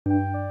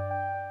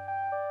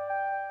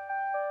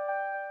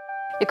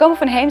Jacoba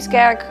van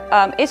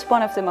Heemskerck is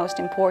one of the most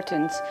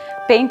important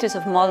painters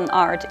of modern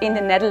art in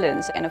the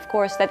Netherlands, and of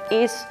course that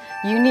is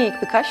unique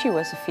because she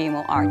was a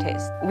female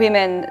artist.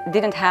 Women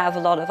didn't have a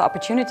lot of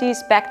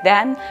opportunities back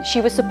then.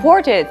 She was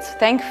supported,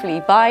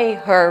 thankfully, by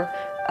her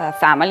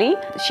family.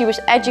 She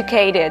was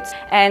educated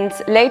and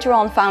later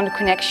on found a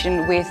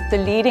connection with the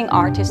leading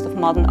artist of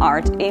modern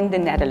art in the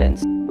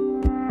Netherlands.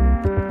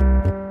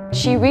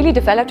 She really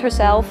developed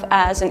herself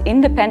as an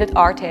independent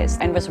artist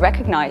and was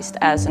recognized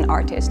as an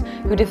artist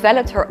who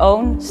developed her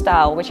own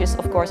style, which is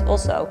of course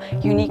also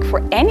unique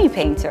for any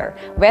painter,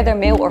 whether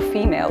male or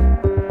female.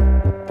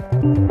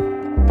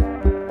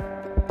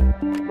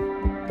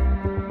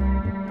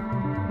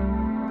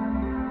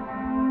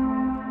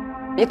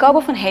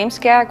 Jacoba van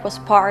Heemskerck was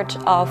part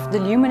of the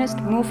Luminist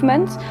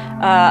movement,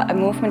 a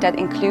movement that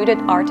included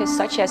artists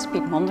such as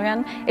Piet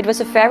Mondrian. It was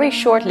a very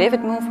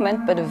short-lived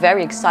movement, but a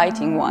very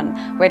exciting one,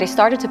 where they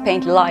started to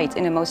paint light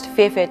in the most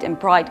vivid and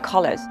bright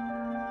colors.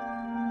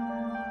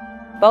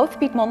 Both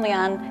Piet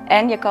Mondrian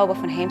and Jacoba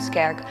van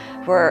Heemskerck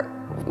were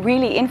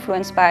really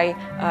influenced by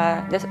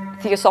the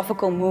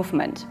Theosophical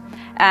movement.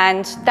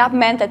 And that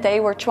meant that they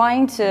were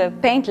trying to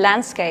paint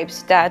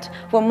landscapes that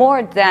were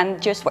more than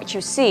just what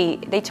you see.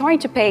 They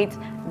tried to paint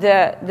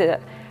the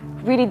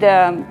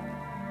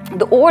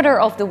order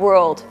of the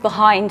world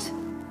behind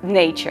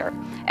nature.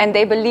 And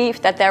they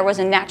believed that there was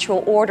a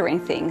natural order in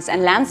things,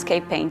 and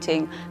landscape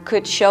painting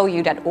could show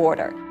you that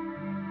order.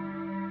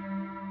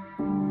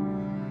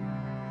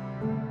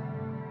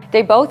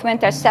 They both went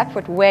their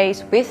separate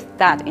ways with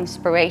that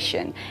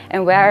inspiration,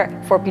 and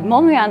where for Piet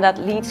Mondrian that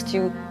leads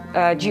to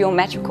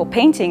geometrical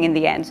painting in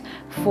the end.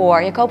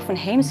 For Jacoba van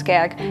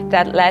Heemskerck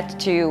that led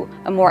to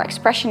a more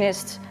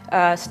expressionist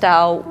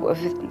style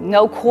with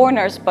no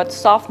corners but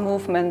soft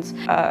movements,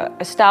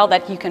 a style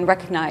that you can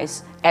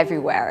recognize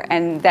everywhere,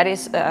 and that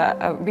is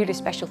a really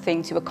special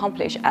thing to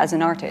accomplish as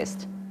an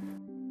artist.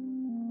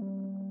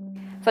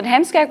 Van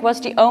Heemskerck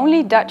was the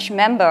only Dutch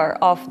member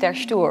of Der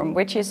Sturm,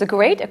 which is a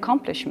great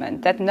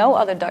accomplishment that no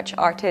other Dutch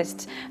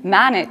artists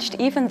managed,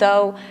 even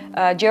though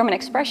German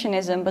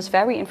Expressionism was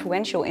very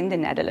influential in the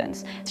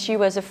Netherlands. She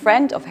was a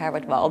friend of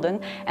Herwart Walden,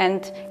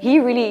 and he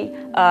really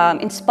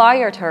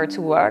inspired her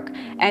to work,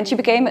 and she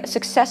became a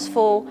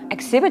successful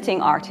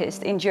exhibiting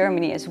artist in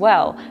Germany as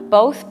well,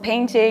 both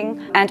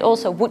painting and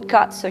also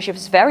woodcuts, so she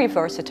was very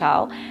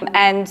versatile.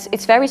 And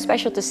it's very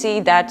special to see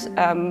that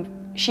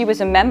she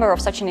was a member of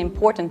such an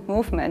important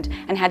movement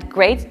and had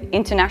great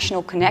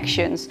international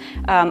connections,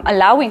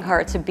 allowing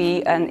her to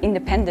be an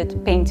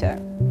independent painter.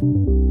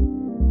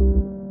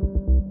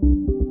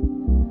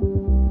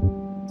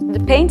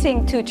 The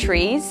painting Two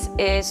Trees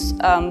is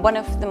one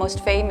of the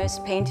most famous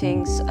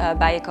paintings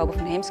by Jacoba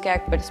van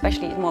Heemskerck, but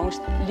especially the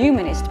most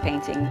luminist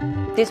painting.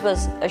 This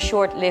was a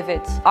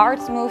short-lived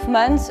art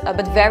movement,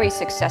 but very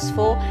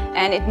successful,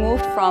 and it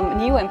moved from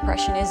New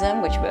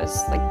Impressionism, which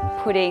was like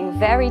putting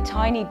very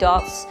tiny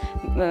dots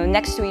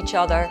next to each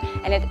other,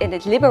 and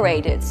it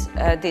liberated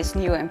this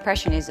New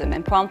Impressionism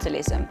and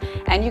Pointillism.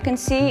 And you can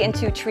see in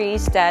Two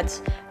Trees that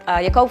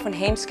Jacoba van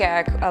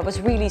Heemskerck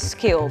was really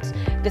skilled.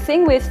 The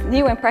thing with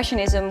New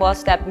Impressionism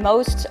was that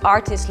most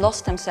artists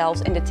lost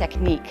themselves in the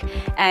technique,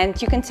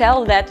 and you can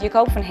tell that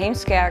Jacoba van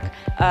Heemskerck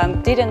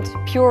didn't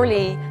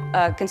purely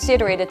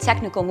consider it a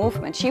technical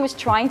movement. She was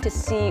trying to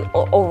see,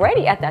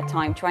 already at that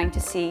time, trying to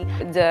see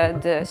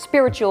the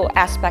spiritual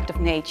aspect of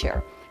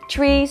nature.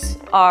 Trees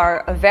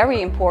are a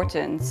very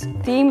important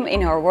theme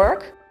in her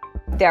work.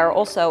 They're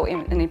also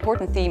an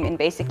important theme in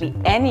basically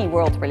any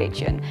world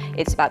religion.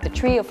 It's about the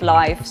tree of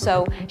life,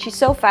 so she's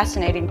so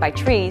fascinated by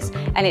trees,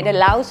 and it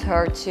allows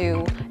her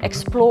to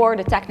explore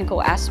the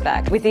technical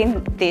aspect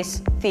within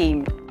this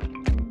theme.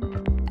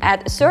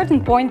 At a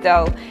certain point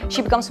though,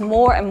 she becomes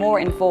more and more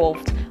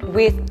involved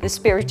with the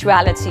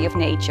spirituality of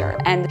nature,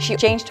 and she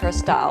changed her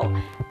style.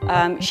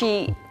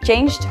 She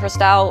changed her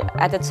style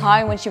at the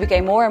time when she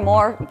became more and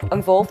more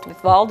involved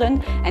with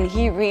Walden, and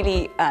he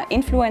really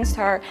influenced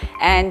her,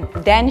 and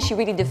then she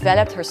really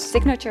developed her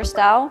signature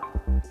style,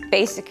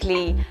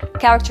 basically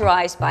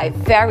characterized by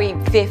very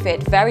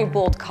vivid, very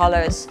bold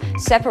colors,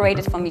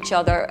 separated from each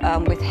other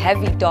with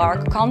heavy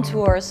dark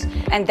contours,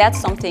 and that's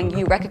something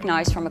you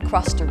recognize from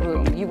across the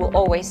room. You will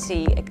always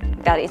see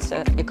that it's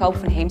a Jacoba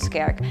van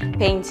Heemskerck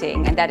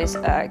painting, and that is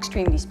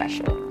extremely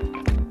special.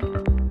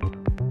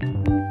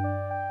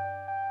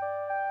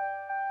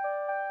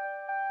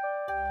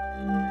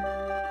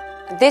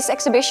 This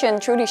exhibition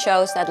truly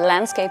shows that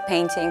landscape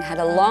painting had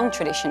a long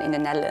tradition in the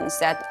Netherlands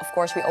that, of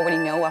course, we already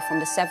know of from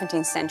the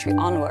 17th century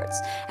onwards.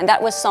 And that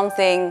was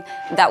something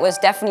that was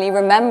definitely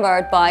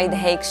remembered by the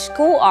Hague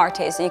school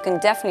artists. And you can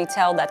definitely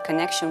tell that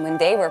connection when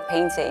they were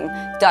painting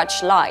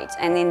Dutch light.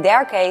 And in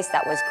their case,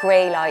 that was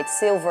grey light,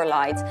 silver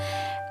light.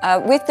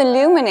 With the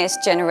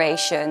Luminist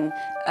generation,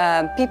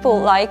 people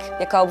like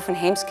Jacoba van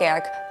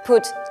Heemskerck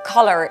put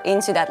color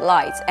into that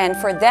light, and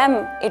for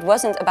them it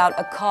wasn't about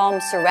a calm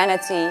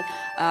serenity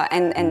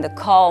and the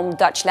calm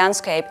Dutch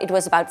landscape. It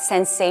was about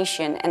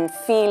sensation and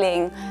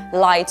feeling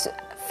light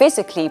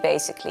physically,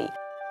 basically.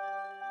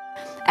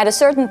 At a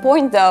certain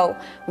point though,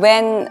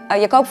 when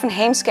Jacoba van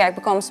Heemskerck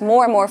becomes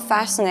more and more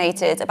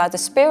fascinated about the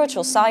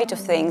spiritual side of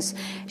things,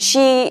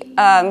 she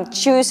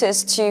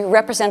chooses to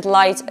represent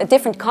light, a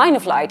different kind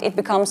of light. It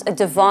becomes a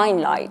divine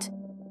light.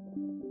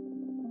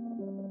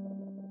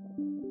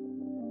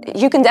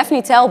 You can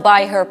definitely tell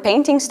by her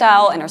painting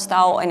style and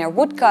her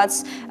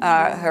woodcuts,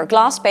 her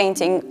glass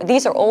painting,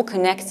 these are all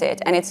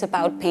connected, and it's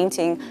about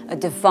painting a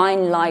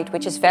divine light,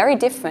 which is very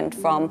different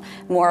from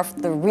more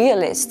of the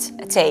realist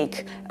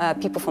take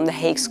people from the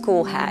Hague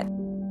school had.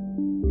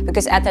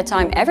 Because at that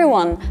time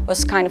everyone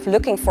was kind of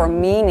looking for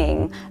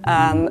meaning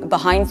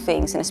behind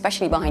things, and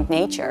especially behind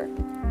nature.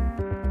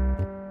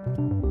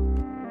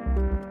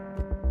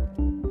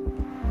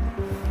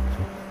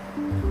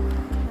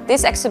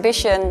 This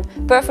exhibition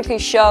perfectly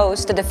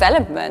shows the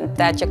development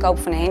that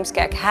Jacoba van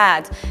Heemskerck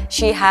had.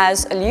 She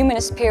has a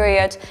luminist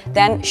period,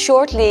 then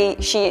shortly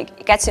she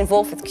gets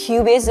involved with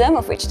Cubism,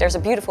 of which there's a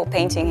beautiful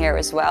painting here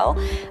as well.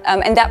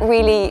 And that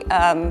really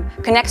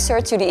connects her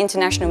to the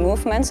international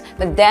movements.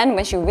 But then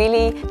when she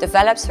really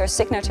develops her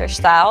signature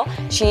style,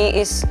 she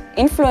is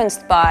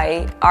influenced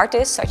by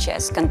artists such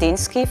as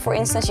Kandinsky, for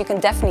instance, you can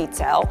definitely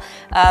tell.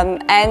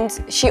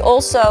 And she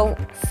also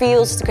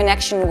feels the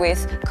connection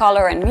with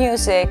color and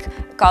music,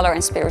 color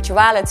and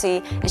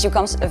spirituality, and she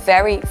becomes a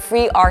very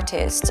free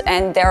artist.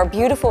 And there are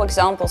beautiful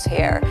examples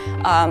here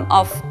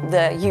of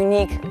the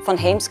unique Van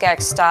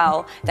Heemskerck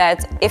style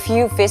that if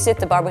you visit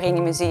the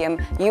Barberini Museum,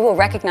 you will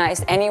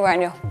recognize anywhere in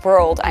the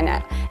world.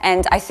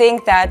 And I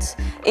think that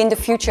in the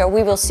future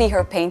we will see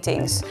her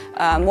paintings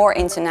more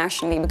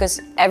internationally, because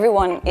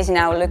everyone is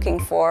now looking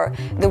for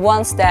the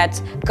ones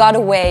that got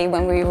away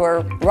when we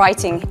were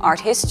writing art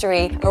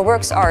history. Her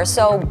works are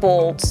so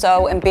bold,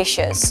 so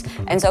ambitious,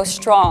 and so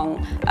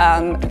strong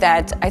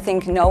that I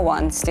think no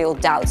one still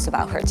doubts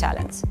about her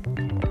talent.